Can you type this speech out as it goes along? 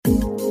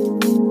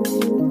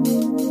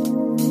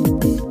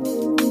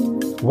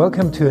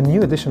Welcome to a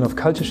new edition of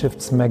Culture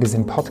Shifts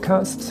magazine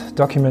podcast,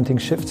 documenting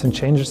shifts and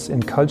changes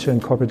in culture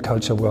and corporate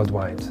culture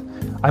worldwide.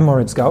 I'm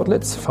Moritz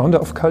Gaudlitz, founder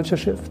of Culture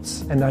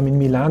Shifts, and I'm in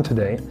Milan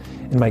today,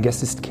 and my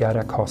guest is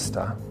Chiara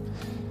Costa.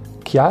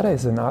 Chiara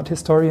is an art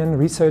historian,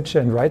 researcher,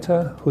 and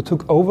writer who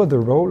took over the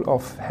role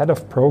of head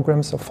of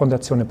programs of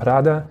Fondazione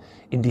Prada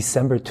in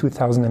December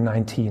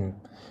 2019.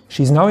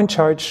 She's now in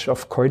charge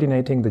of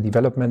coordinating the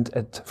development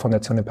at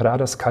Fondazione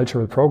Prada's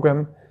cultural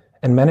program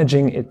and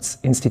managing its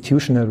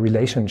institutional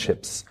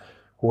relationships.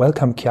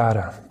 Welcome,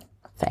 Chiara.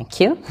 Thank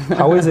you.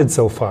 How is it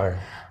so far?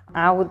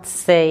 I would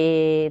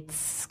say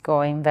it's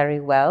going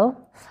very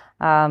well.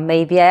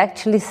 Maybe I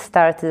actually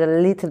started a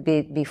little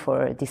bit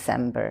before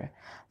December.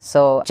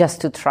 So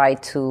just to try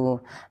to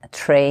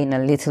train a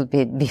little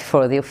bit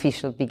before the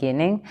official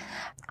beginning.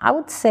 I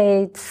would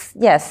say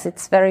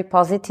it's very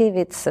positive.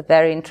 It's a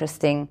very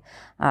interesting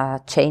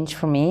change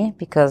for me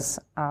because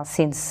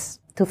since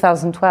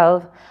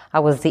 2012, I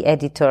was the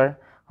editor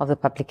of the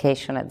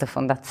publication at the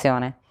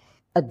Fondazione,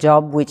 a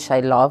job which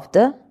I loved,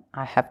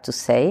 I have to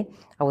say.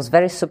 I was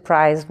very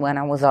surprised when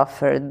I was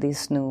offered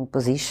this new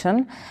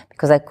position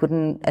because I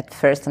couldn't at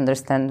first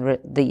understand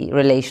the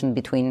relation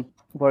between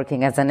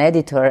working as an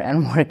editor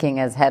and working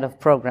as head of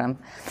program.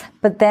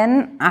 But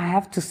then I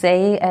have to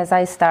say, as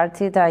I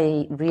started,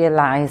 I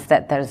realized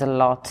that there's a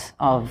lot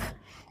of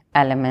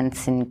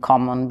elements in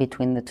common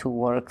between the two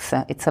works.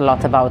 It's a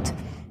lot about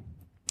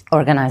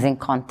organizing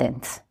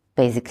content,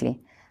 basically.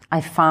 I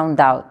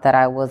found out that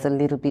I was a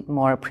little bit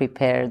more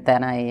prepared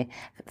than I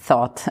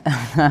thought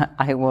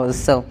I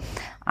was. So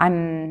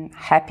I'm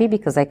happy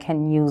because I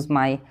can use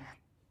my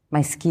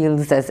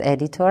skills as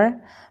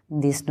editor in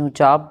this new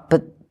job,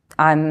 but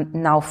I'm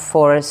now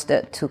forced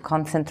to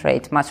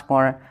concentrate much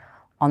more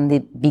on the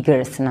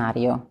bigger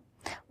scenario.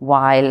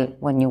 While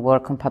when you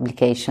work on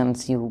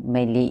publications, you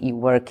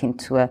work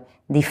into a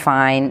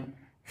defined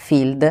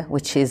field,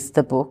 which is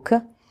the book.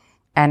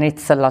 And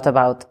it's a lot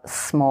about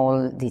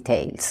small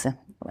details.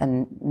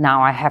 And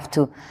now I have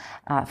to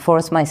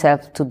force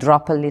myself to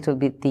drop a little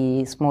bit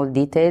the small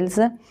details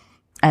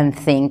and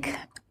think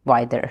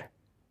wider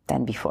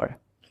than before.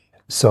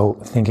 So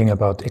thinking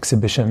about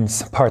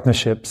exhibitions,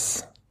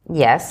 partnerships,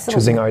 yes,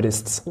 choosing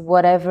artists.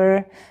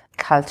 Whatever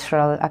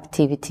cultural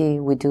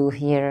activity we do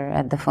here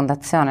at the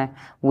Fondazione,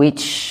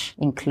 which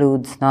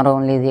includes not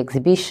only the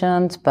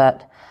exhibitions,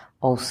 but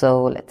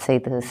also, let's say,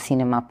 the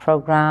cinema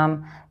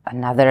program,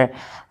 another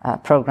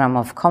program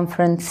of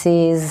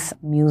conferences,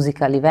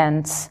 musical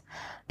events,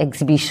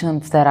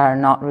 exhibitions that are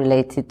not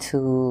related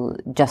to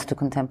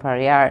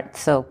contemporary art.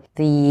 So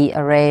the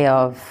array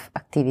of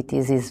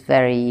activities is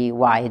very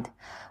wide.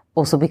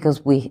 Also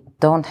because we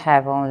don't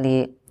have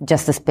only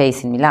just a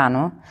space in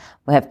Milano.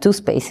 We have two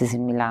spaces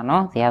in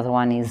Milano. The other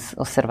one is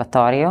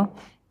Osservatorio.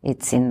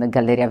 It's in the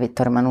Galleria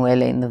Vittorio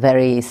Emanuele in the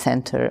very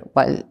center,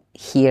 while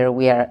here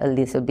we are a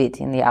little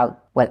bit in the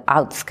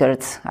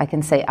outskirts. I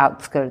can say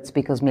outskirts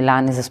because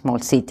Milan is a small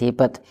city,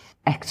 but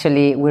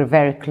actually we're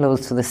very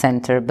close to the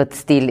center, but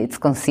still it's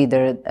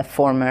considered a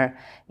former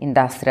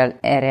industrial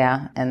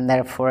area and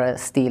therefore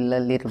still a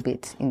little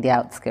bit in the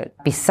outskirts.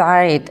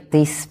 Beside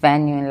this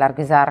venue in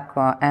Largo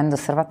Isarco and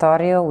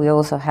Osservatorio, we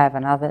also have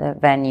another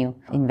venue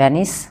in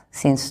Venice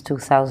since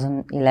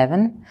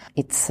 2011.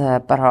 It's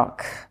a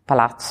Baroque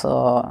palazzo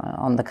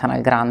on the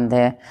Canal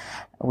Grande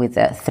with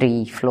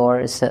 3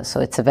 floors.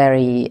 So it's a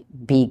very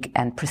big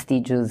and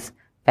prestigious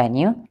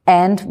venue.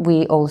 And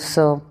we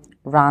also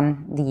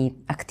run the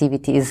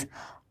activities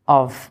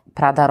of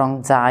Prada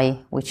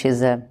Rongzai, which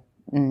is a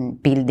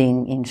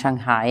building in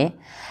Shanghai,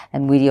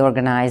 and we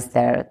organize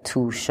there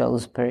 2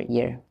 shows per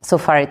year. So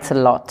far, it's a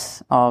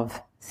lot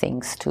of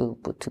things to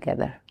put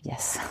together,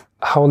 yes.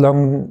 How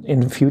long in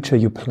the future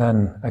you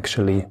plan,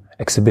 actually,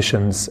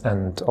 exhibitions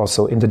and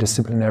also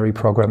interdisciplinary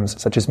programs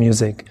such as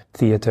music,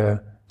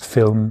 theater,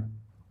 film?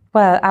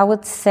 Well, I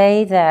would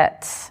say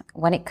that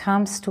when it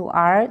comes to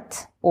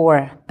art,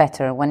 or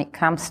better, when it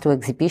comes to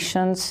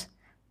exhibitions,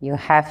 you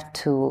have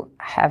to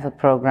have a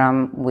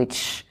program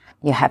which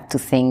you have to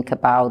think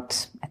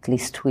about at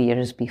least 2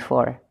 years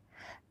before.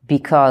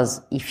 Because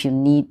if you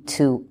need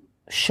to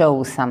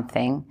show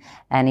something,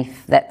 and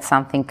if that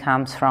something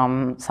comes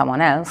from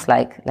someone else,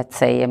 like let's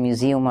say a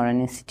museum or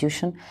an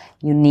institution,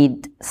 you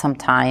need some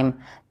time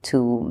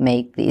to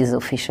make these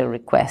official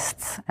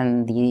requests.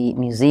 And the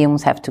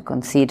museums have to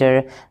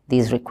consider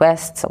these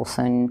requests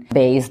also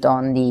based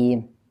on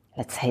the,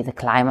 let's say, the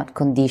climate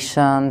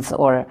conditions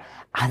or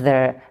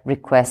other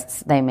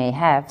requests they may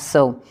have.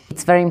 So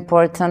it's very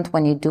important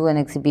when you do an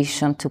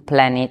exhibition to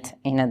plan it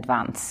in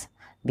advance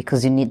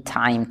because you need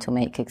time to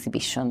make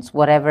exhibitions,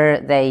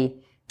 whatever they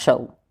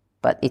show,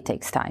 but it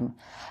takes time.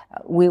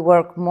 We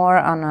work more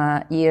on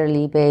a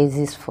yearly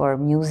basis for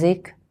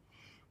music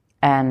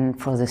and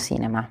for the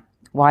cinema,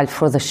 while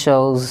for the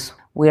shows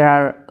we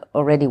are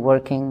already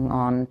working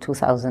on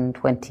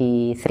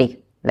 2023,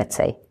 let's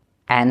say,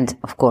 and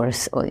of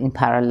course in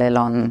parallel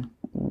on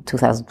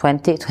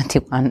 2020,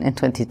 21 and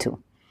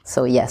 22.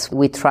 So yes,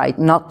 we try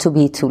not to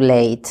be too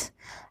late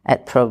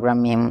at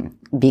programming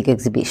big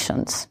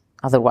exhibitions.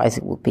 Otherwise,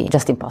 it would be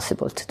just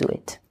impossible to do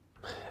it.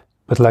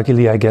 But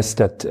luckily, I guess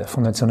that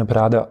Fondazione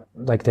Prada,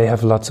 like they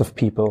have lots of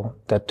people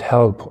that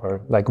help,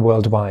 or like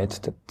worldwide,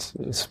 that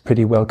is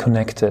pretty well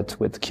connected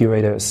with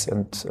curators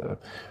and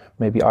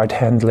maybe art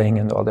handling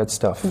and all that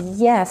stuff.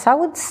 Yes, I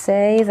would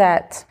say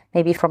that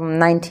maybe from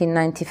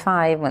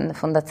 1995, when the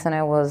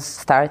Fondazione was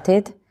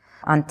started,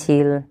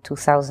 until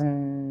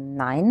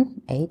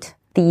 2009-8,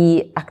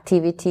 the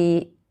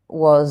activity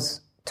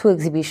was 2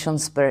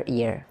 exhibitions per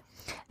year.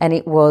 And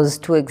it was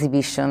 2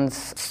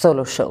 exhibitions,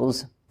 solo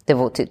shows,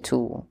 devoted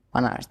to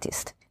one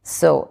artist.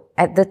 So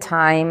at the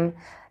time,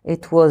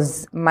 it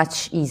was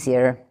much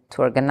easier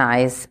to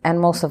organize. And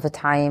most of the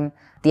time,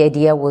 the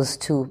idea was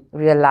to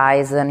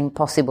realize an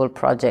impossible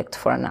project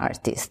for an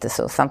artist,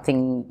 so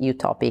something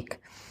utopic.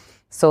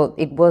 So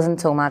it wasn't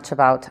so much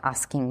about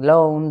asking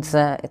loans,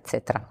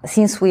 etc.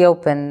 Since we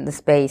opened the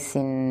space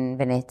in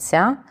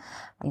Venezia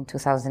in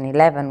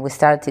 2011, we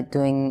started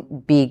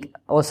doing big,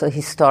 also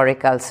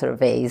historical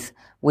surveys,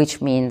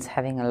 which means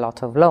having a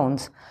lot of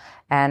loans.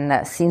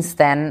 And since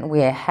then,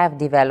 we have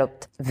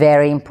developed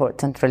very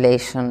important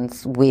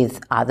relations with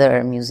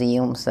other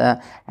museums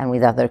and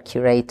with other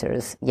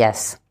curators.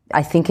 Yes,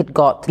 I think it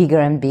got bigger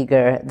and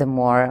bigger the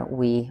more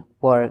we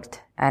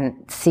worked.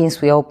 And since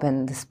we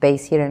opened the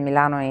space here in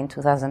Milano in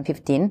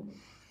 2015,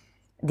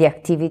 the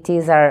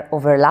activities are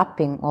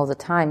overlapping all the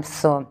time.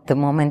 So the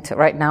moment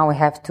right now we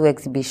have 2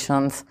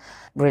 exhibitions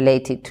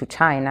related to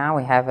China.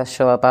 We have a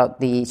show about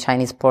the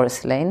Chinese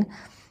porcelain,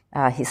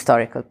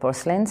 historical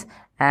porcelains,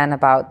 and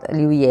about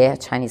Liu Ye, a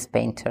Chinese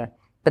painter.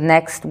 But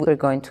next we're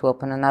going to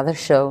open another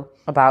show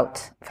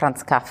about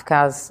Franz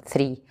Kafka's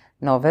 3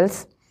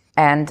 novels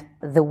and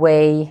the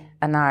way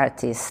an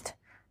artist,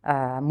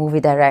 a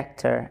movie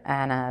director,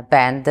 and a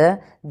band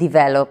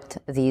developed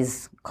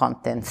these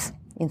contents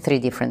in 3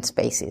 different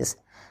spaces.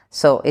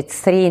 So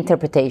it's 3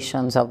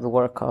 interpretations of the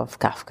work of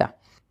Kafka.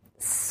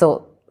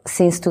 So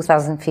since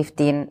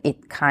 2015,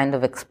 it kind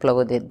of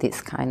exploded,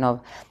 this kind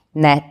of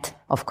net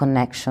of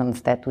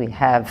connections that we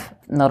have,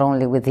 not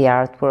only with the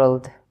art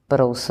world, but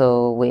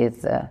also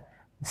with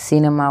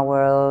cinema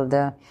world,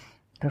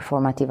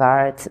 performative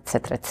arts,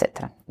 etc.,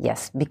 etc.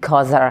 Yes,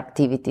 because our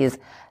activities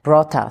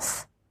brought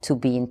us to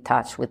be in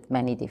touch with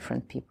many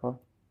different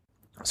people.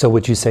 So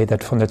would you say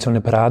that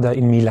Fondazione Prada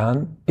in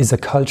Milan is a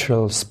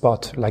cultural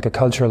spot, like a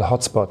cultural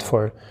hotspot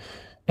for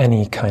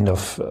any kind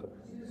of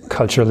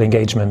cultural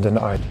engagement in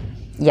art?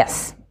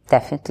 Yes,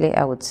 definitely,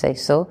 I would say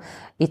so.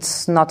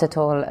 It's not at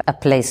all a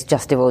place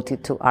just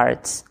devoted to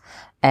arts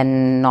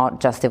and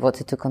not just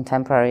devoted to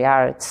contemporary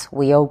arts.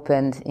 We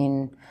opened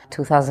in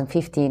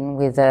 2015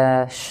 with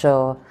a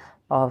show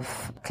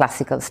of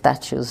classical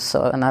statues,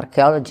 so an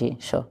archaeology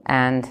show.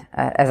 And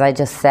as I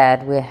just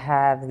said, we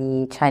have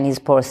the Chinese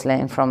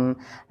porcelain from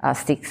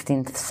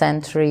 16th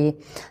century.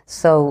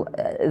 So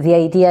the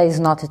idea is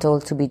not at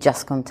all to be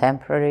just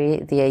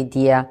contemporary. The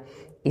idea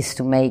is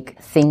to make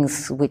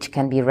things which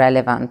can be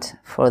relevant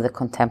for the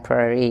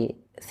contemporary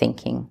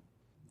thinking.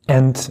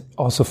 And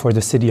also for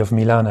the city of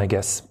Milan, I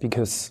guess,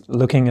 because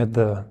looking at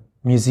the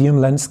museum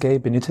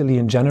landscape in Italy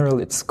in general,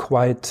 it's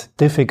quite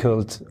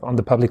difficult on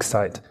the public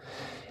side.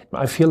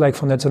 I feel like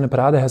Fondazione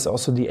Prada has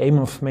also the aim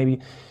of maybe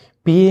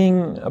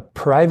being a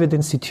private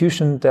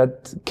institution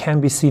that can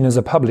be seen as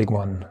a public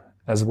one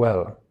as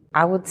well.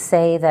 I would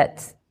say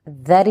that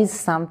that is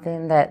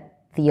something that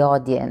the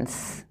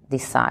audience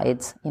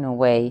decides in a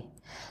way.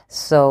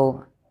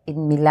 So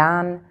in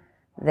Milan,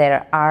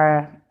 there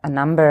are a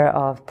number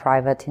of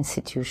private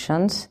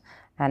institutions,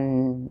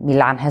 and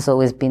Milan has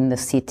always been the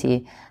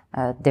city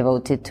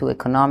devoted to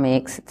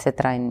economics,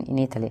 etc. in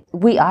Italy.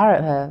 We are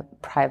a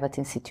private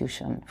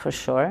institution, for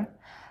sure,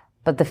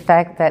 but the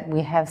fact that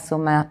we have so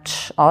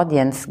much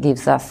audience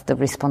gives us the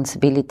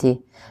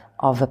responsibility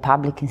of a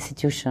public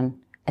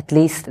institution, at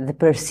least the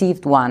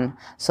perceived one.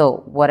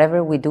 So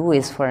whatever we do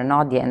is for an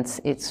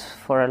audience, it's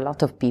for a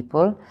lot of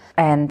people,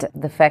 and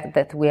the fact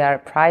that we are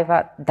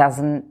private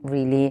doesn't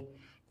really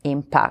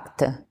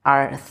impact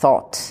our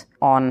thought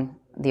on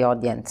the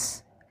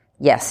audience.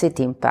 Yes, it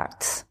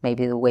impacts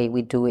maybe the way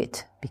we do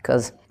it,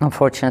 because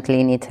unfortunately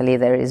in Italy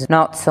there is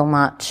not so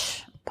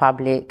much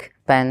public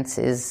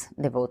expenses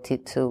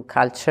devoted to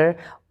culture,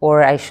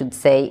 or I should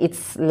say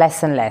it's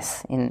less and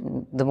less.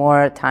 The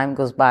more time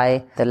goes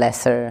by, the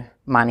lesser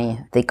money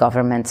the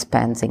government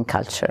spends in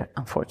culture,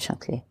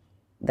 unfortunately.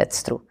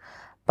 That's true.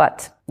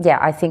 But yeah,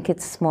 I think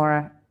it's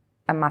more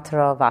a matter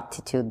of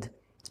attitude.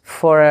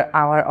 For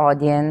our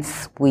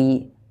audience,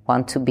 we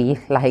want to be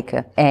like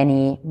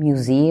any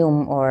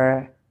museum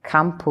or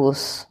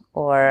campus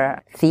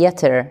or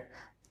theater,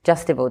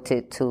 just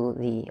devoted to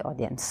the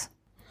audience.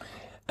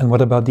 And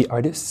what about the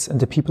artists and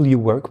the people you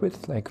work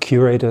with, like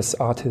curators,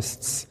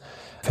 artists,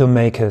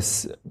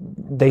 filmmakers?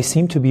 They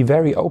seem to be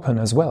very open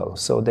as well.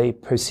 So they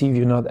perceive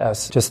you not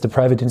as just a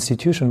private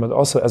institution, but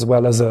also as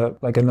well as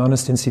an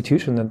honest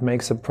institution that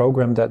makes a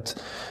program that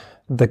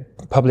the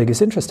public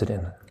is interested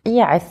in.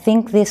 Yeah, I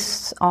think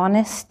this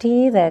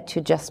honesty that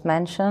you just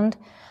mentioned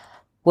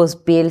was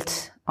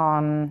built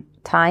on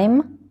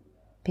time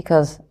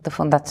because the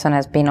Fondazione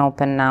has been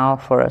open now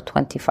for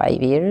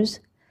 25 years,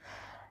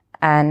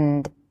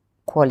 and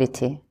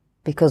quality,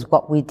 because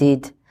what we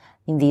did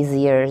in these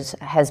years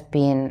has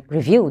been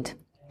reviewed.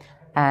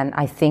 And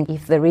I think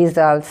if the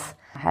results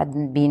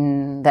hadn't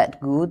been that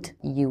good,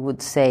 you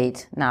would say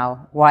it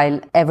now. While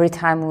every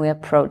time we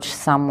approach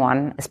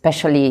someone,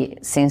 especially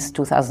since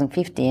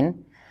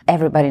 2015,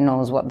 everybody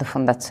knows what the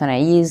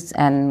Fondazione is,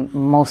 and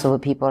most of the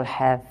people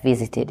have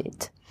visited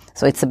it.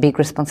 So it's a big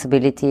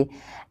responsibility,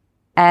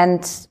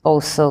 and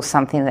also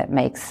something that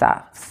makes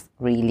us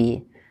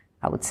really,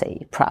 I would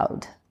say,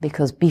 proud.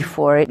 Because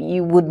before,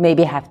 you would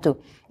maybe have to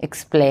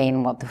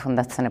explain what the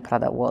Fondazione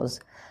Prada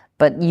was.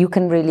 But you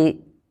can really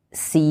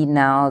see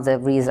now the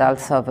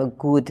results of a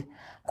good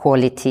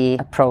quality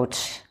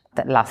approach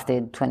that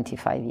lasted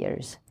 25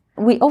 years.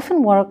 We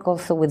often work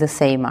also with the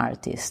same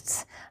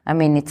artists. I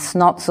mean, it's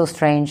not so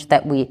strange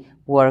that we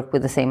work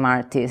with the same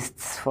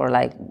artists for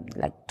like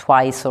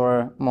twice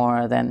or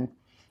more than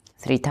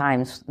 3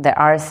 times. There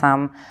are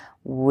some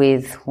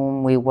with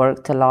whom we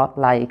worked a lot,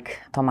 like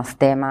Thomas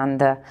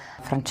Demand,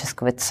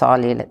 Francesco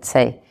Vezzoli, let's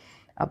say.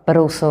 But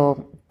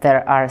also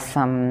there are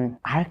some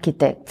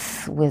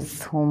architects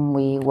with whom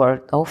we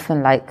worked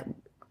often, like,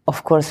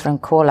 of course,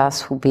 Frank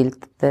Colas, who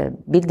built the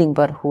building,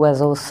 but who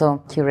has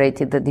also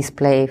curated the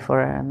display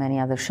for many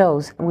other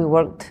shows. We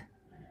worked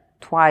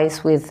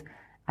twice with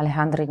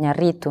Alejandro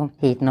Iñárritu.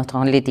 He not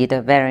only did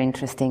a very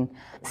interesting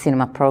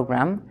cinema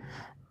program,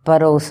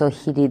 but also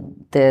he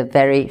did the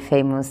very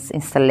famous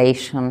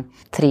installation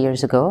 3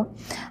 years ago.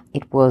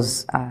 It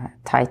was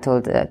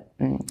titled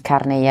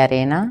Carne y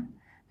Arena,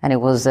 and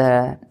it was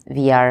a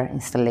VR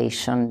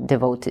installation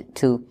devoted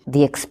to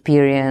the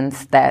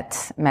experience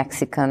that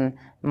Mexican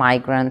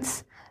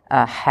migrants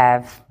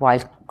have while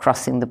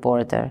crossing the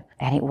border.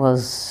 And it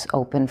was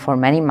open for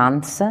many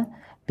months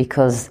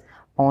because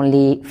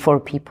only 4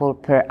 people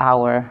per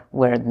hour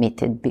were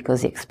admitted,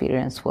 because the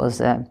experience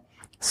was a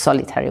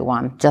solitary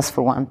one, just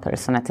for one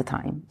person at a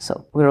time.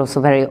 So we're also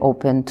very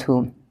open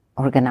to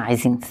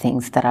organizing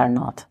things that are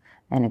not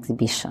an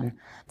exhibition.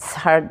 It's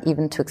hard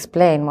even to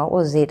explain. What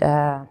was it?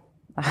 It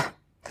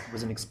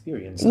was an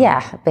experience.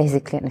 Yeah,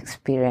 basically an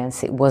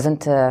experience. It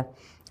wasn't a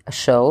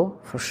show,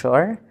 for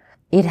sure.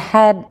 It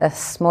had a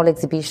small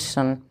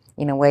exhibition,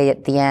 in a way,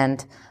 at the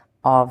end,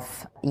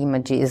 of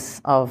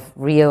images of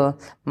real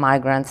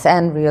migrants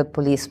and real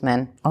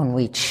policemen, on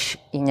which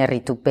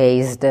Iñárritu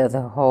based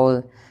the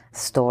whole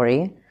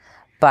story.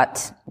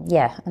 But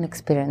yeah, an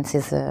experience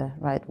is the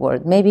right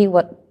word. Maybe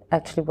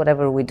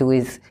whatever we do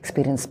is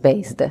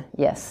experience-based,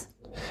 yes.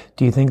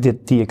 Do you think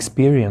that the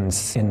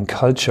experience in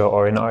culture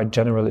or in art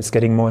general is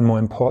getting more and more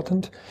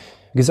important?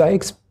 Because I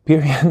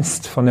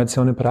experienced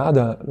Fondazione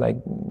Prada, like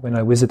when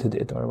I visited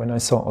it, or when I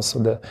saw also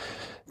the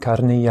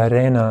Carne y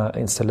Arena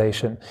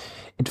installation.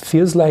 It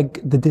feels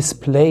like the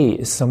display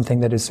is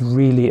something that is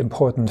really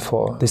important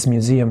for this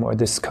museum or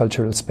this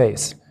cultural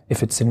space,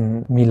 if it's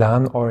in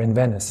Milan or in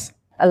Venice.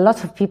 A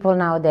lot of people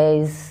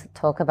nowadays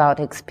talk about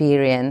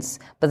experience,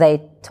 but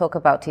they talk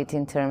about it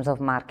in terms of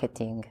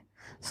marketing.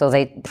 So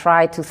they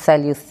try to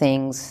sell you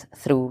things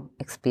through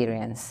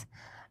experience.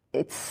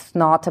 It's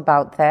not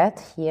about that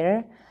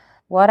here.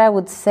 What I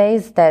would say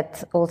is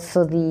that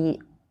also the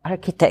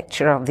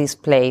architecture of this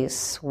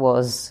place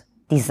was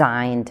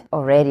designed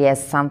already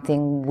as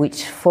something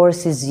which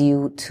forces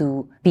you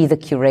to be the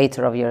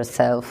curator of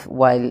yourself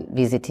while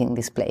visiting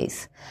this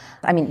place.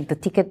 I mean, the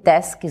ticket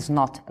desk is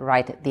not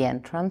right at the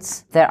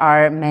entrance. There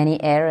are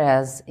many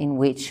areas in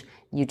which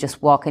you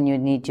just walk and you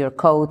need your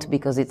coat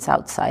because it's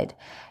outside.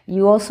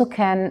 You also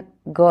can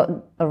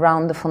go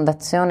around the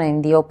Fondazione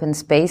in the open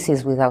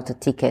spaces without a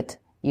ticket.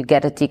 You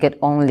get a ticket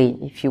only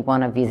if you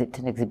want to visit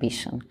an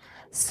exhibition.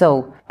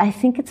 So I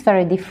think it's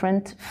very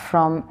different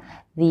from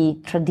the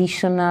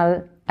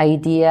traditional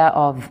idea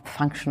of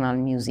functional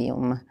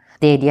museum.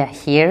 The idea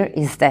here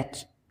is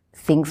that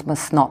things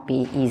must not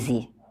be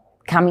easy.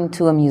 Coming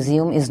to a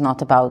museum is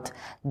not about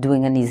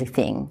doing an easy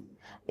thing.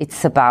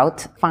 It's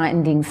about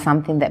finding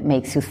something that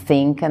makes you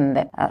think and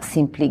that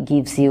simply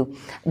gives you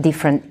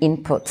different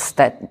inputs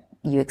that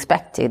you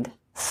expected.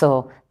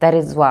 So that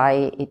is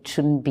why it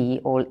shouldn't be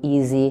all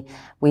easy.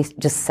 We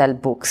just sell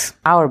books,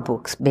 our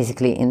books,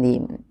 basically, in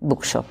the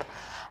bookshop.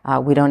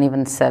 We don't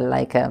even sell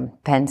like a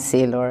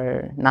pencil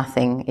or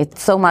nothing.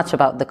 It's so much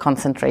about the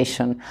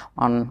concentration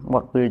on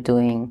what we're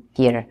doing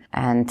here.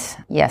 And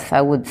yes,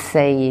 I would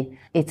say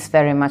it's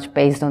very much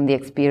based on the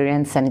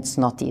experience, and it's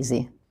not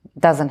easy.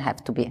 It doesn't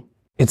have to be.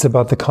 It's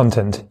about the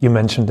content you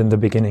mentioned in the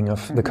beginning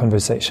of the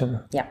conversation.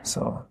 Yeah.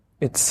 So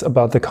it's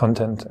about the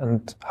content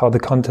and how the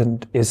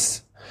content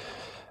is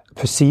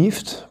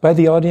perceived by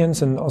the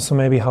audience, and also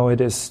maybe how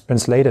it is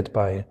translated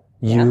by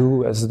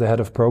you as the head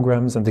of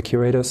programs and the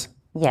curators.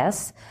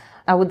 Yes.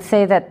 I would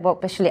say that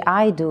what especially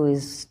I do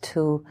is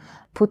to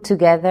put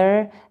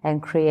together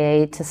and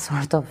create a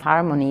sort of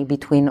harmony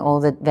between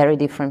all the very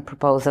different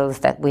proposals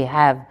that we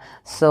have.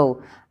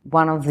 So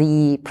one of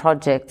the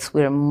projects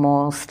we're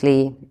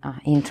mostly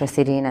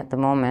interested in at the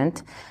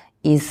moment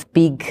is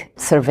big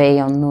survey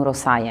on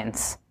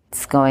neuroscience.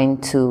 it's going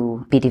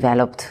to be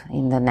developed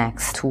in the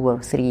next 2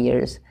 or 3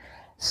 years.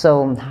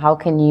 So how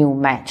can you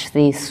match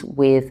this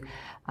with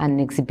an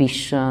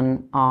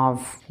exhibition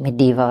of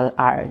medieval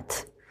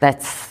art?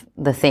 That's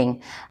the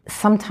thing.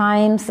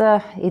 Sometimes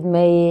it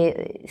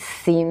may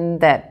seem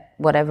that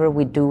whatever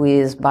we do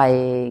is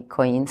by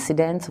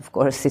coincidence. Of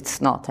course,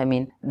 it's not. I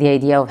mean, the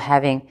idea of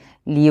having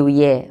Liu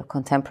Ye, a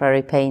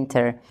contemporary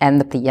painter, and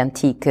the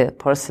antique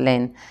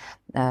porcelain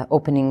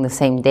opening the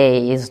same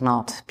day is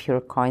not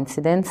pure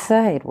coincidence.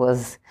 It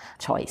was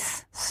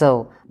choice.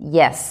 So,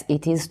 yes,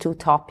 it is 2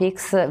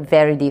 topics,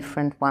 very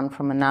different one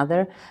from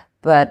another,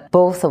 but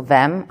both of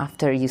them,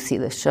 after you see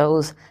the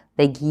shows,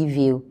 they give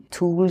you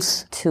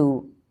tools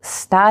to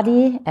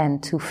study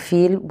and to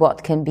feel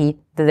what can be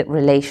the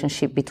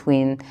relationship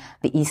between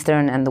the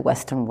Eastern and the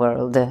Western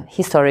world,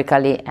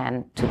 historically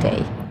and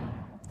today.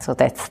 So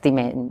that's the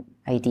main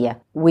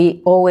idea.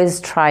 We always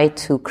try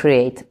to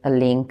create a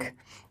link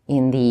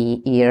in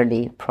the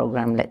yearly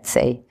program, let's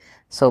say.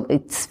 So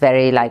it's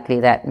very likely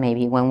that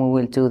maybe when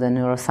we will do the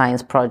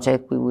neuroscience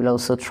project, we will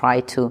also try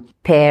to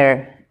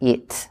pair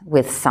it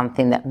with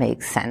something that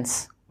makes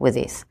sense with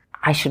this.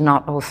 I should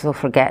not also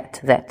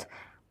forget that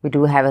we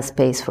do have a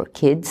space for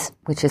kids,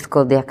 which is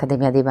called the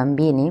Accademia dei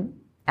Bambini.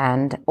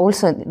 And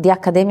also the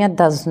Accademia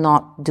does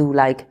not do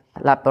like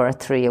a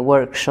laboratory, a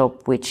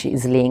workshop, which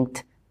is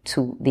linked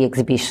to the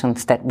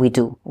exhibitions that we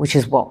do, which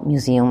is what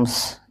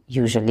museums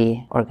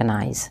usually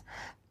organize.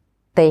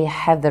 They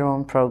have their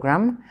own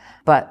program,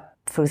 but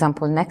for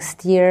example,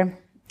 next year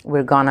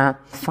we're gonna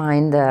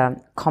find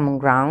a common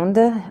ground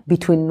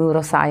between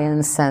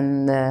neuroscience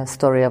and the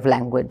story of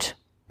language.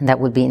 And that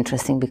would be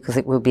interesting because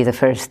it will be the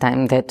first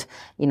time that,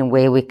 in a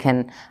way, we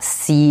can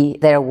see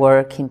their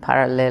work in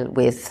parallel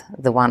with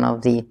the one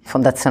of the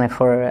Fondazione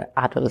for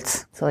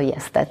Adults. So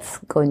yes, that's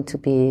going to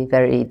be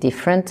very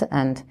different,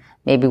 and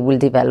maybe we'll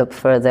develop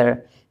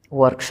further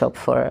workshop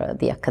for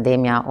the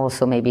Accademia,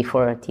 also maybe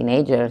for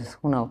teenagers,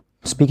 who knows.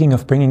 Speaking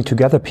of bringing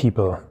together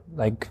people,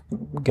 like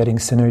getting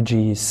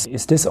synergies,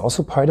 is this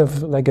also part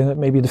of like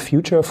maybe the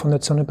future of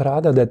Fondazione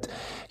Prada, that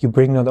you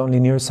bring not only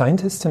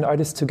neuroscientists and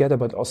artists together,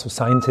 but also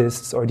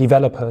scientists or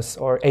developers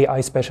or AI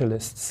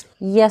specialists?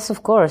 Yes,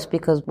 of course,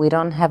 because we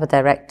don't have a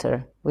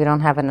director. We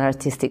don't have an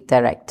artistic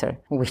director,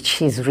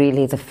 which is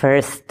really the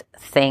first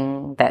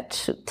thing that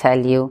should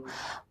tell you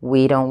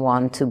we don't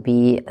want to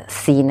be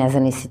seen as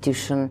an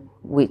institution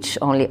which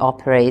only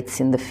operates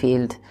in the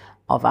field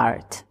of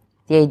art.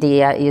 The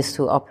idea is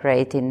to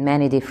operate in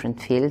many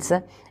different fields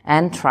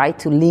and try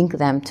to link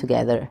them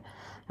together.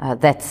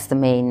 That's the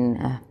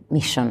main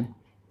mission.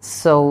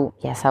 So,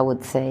 yes, I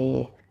would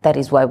say that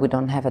is why we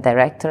don't have a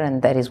director,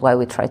 and that is why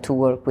we try to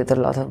work with a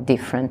lot of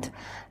different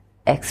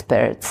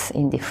experts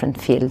in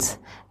different fields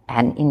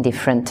and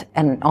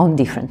on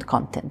different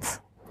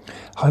contents.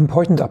 How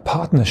important are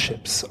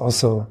partnerships,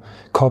 also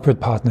corporate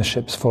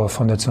partnerships for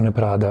Fondazione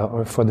Prada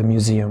or for the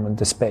museum and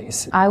the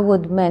space? I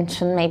would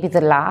mention maybe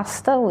the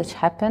last which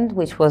happened,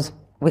 which was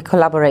we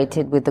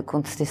collaborated with the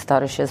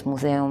Kunsthistorisches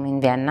Museum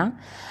in Vienna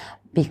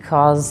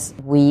because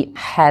we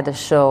had a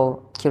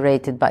show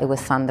curated by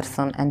Wes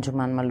Anderson and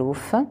Juman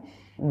Malouf,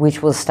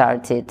 which was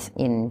started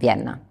in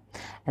Vienna.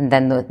 And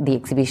then the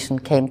exhibition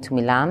came to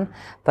Milan,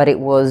 but it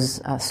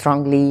was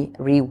strongly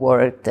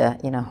reworked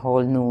in a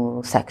whole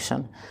new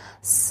section.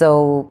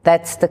 So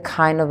that's the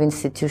kind of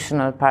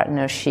institutional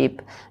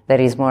partnership that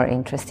is more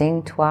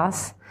interesting to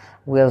us.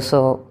 We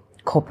also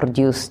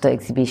co-produced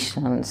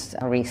exhibitions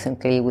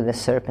recently with the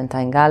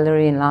Serpentine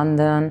Gallery in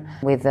London,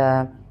 with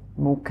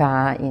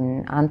MUCA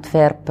in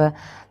Antwerp.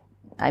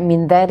 I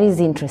mean, that is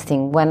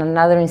interesting. When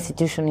another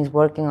institution is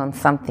working on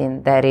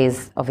something that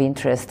is of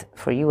interest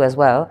for you as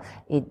well,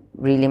 it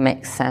really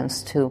makes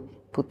sense to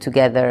put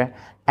together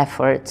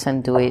efforts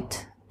and do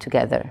it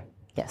together.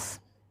 Yes.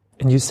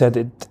 And you said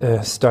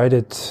it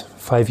started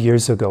 5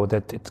 years ago,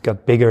 that it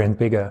got bigger and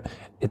bigger.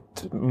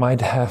 It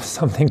might have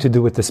something to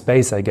do with the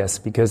space, I guess,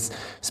 because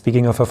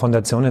speaking of a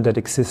Fondazione that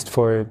exists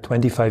for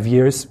 25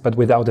 years, but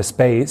without a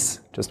space,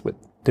 just with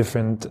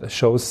different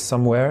shows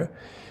somewhere,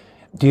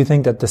 do you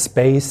think that the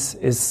space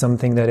is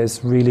something that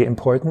is really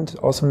important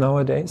also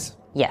nowadays?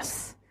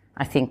 Yes.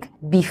 I think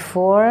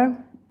before,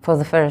 for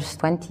the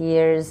first 20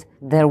 years,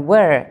 there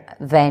were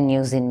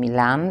venues in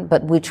Milan,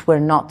 but which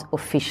were not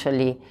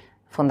officially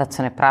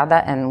Fondazione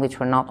Prada and which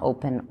were not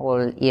open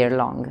all year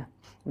long.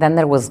 Then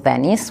there was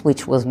Venice,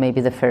 which was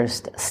maybe the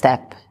first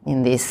step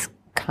in this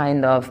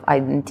kind of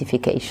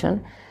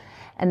identification.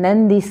 And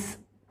then this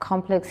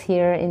complex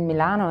here in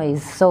Milano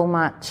is so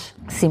much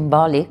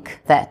symbolic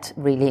that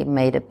really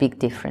made a big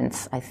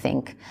difference, I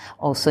think,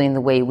 also in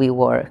the way we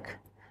work.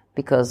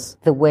 Because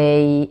the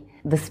way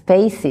the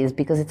spaces,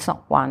 because it's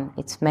not one,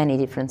 it's many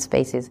different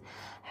spaces,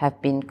 have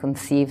been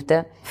conceived,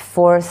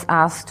 force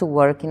us to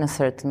work in a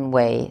certain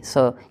way.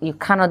 So you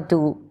cannot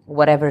do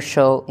whatever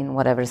show in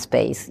whatever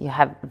space. You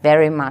have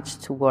very much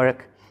to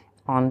work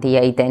on the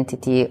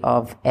identity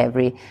of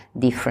every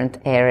different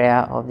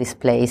area of this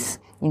place,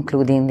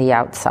 including the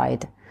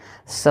outside.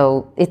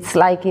 So it's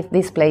like if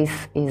this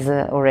place is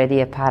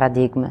already a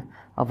paradigm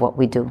of what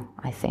we do,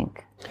 I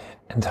think.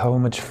 And how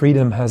much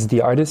freedom has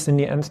the artist in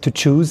the end to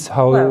choose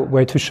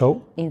where to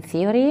show? In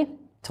theory,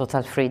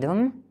 total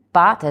freedom.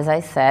 But as I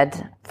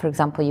said, for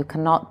example, you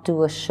cannot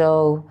do a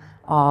show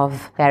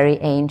of very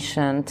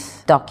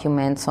ancient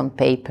documents on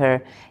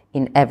paper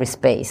in every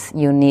space.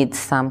 You need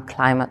some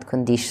climate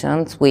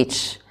conditions,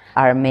 which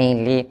are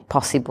mainly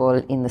possible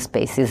in the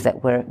spaces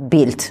that were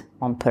built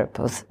on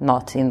purpose,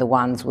 not in the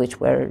ones which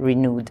were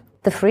renewed.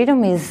 The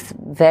freedom is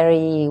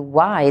very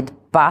wide,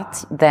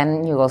 but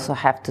then you also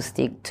have to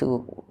stick to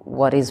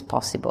what is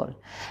possible.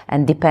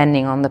 And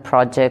depending on the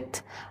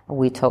project,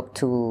 we talk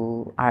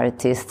to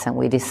artists and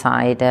we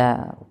decide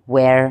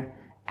where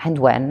and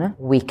when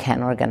we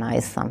can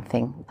organize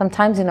something.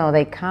 Sometimes,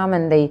 they come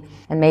and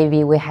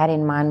maybe we had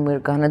in mind we're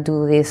gonna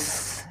do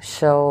this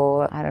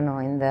show,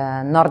 in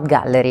the Nord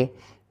Gallery.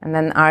 And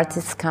then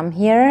artists come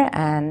here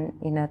and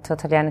in a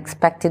totally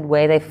unexpected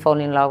way they fall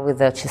in love with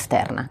the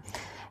Cisterna.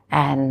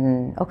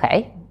 And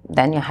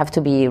then you have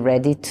to be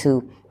ready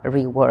to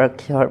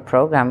rework your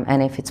program.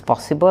 And if it's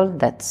possible,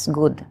 that's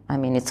good.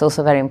 It's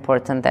also very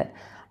important that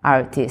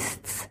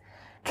artists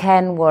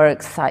can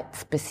work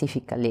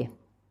site-specifically,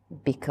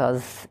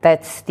 because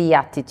that's the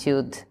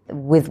attitude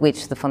with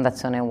which the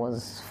Fondazione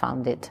was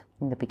founded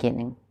in the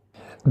beginning.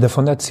 The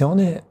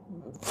Fondazione,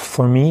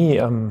 for me,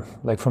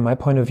 from my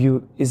point of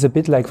view, is a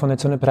bit like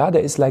Fondazione Prada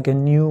is like a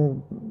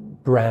new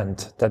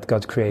brand that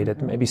got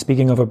created. Maybe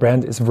speaking of a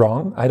brand is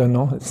wrong. I don't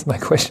know. It's my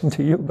question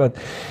to you. But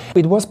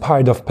it was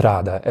part of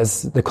Prada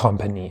as the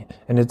company.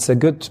 And it's a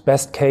good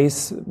best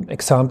case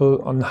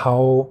example on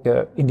how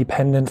an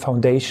independent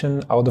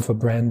foundation out of a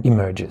brand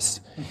emerges.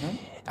 Mm-hmm.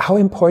 How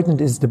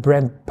important is the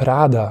brand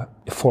Prada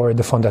for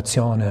the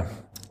Fondazione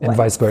and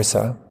vice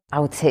versa? I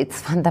would say it's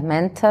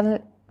fundamental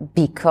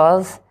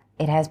because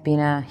it has been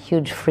a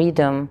huge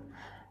freedom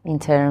in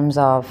terms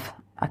of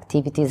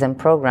activities and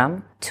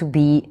program to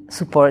be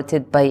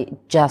supported by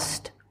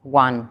just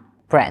one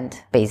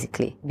brand,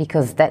 basically,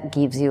 because that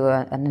gives you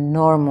an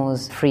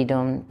enormous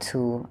freedom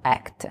to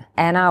act.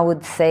 And I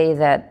would say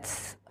that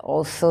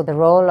also the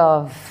role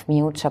of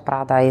Miuccia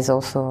Prada is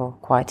also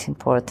quite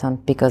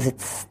important, because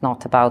it's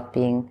not about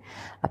being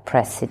a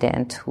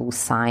president who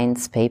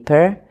signs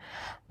paper.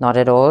 Not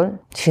at all.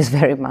 She's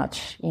very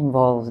much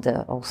involved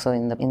also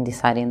in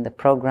deciding the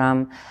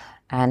program,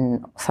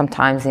 and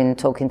sometimes in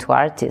talking to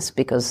artists,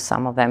 because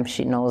some of them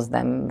she knows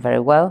them very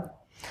well.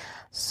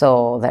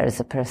 So there is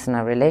a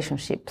personal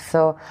relationship.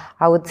 So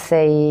I would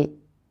say,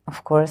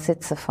 of course,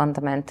 it's a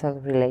fundamental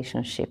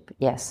relationship,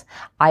 yes.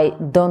 I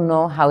don't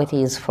know how it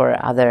is for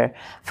other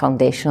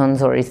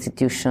foundations or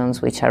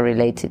institutions which are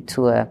related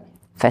to a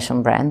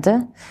fashion brand,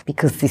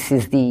 because this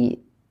is the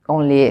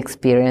only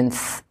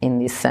experience in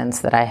this sense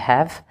that I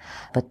have,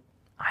 but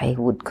I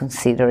would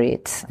consider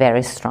it a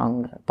very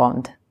strong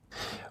bond.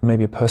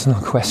 Maybe a personal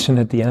question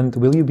at the end.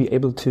 Will you be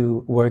able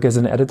to work as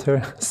an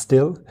editor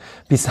still,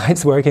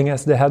 besides working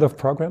as the head of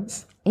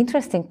programs?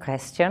 Interesting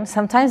question.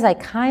 Sometimes I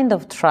kind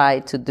of try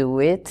to do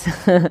it,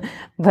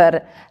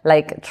 but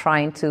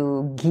trying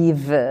to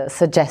give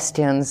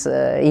suggestions,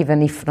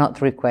 even if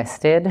not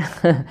requested.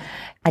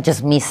 I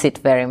just miss it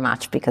very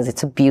much because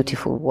it's a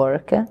beautiful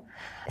work.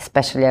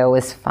 Especially I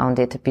always found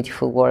it a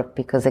beautiful work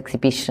because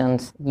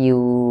exhibitions,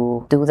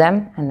 you do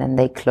them and then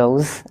they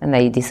close and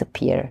they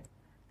disappear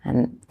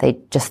and they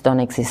just don't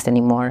exist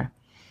anymore.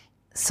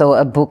 So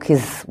a book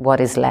is what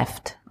is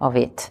left of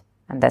it.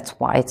 And that's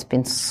why it's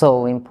been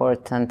so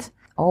important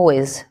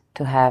always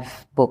to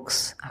have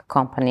books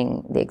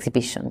accompanying the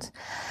exhibitions.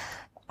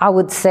 I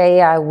would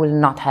say I will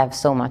not have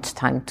so much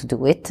time to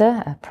do it,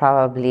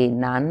 probably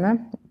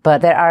none.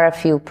 But there are a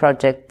few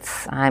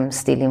projects I'm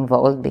still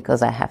involved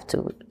because I have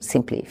to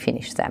simply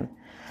finish them.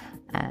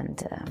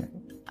 And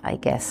I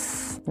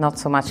guess not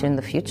so much in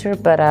the future,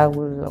 but I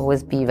will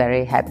always be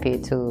very happy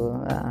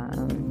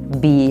to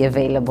be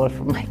available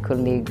for my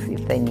colleagues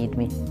if they need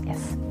me.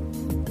 Yes.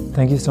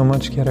 Thank you so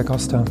much, Chiara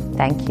Costa.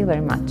 Thank you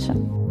very much.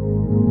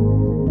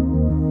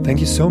 Thank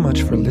you so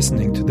much for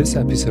listening to this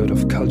episode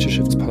of Culture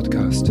Shifts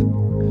podcast.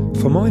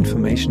 For more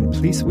information,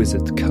 please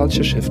visit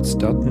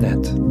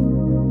cultureshifts.net.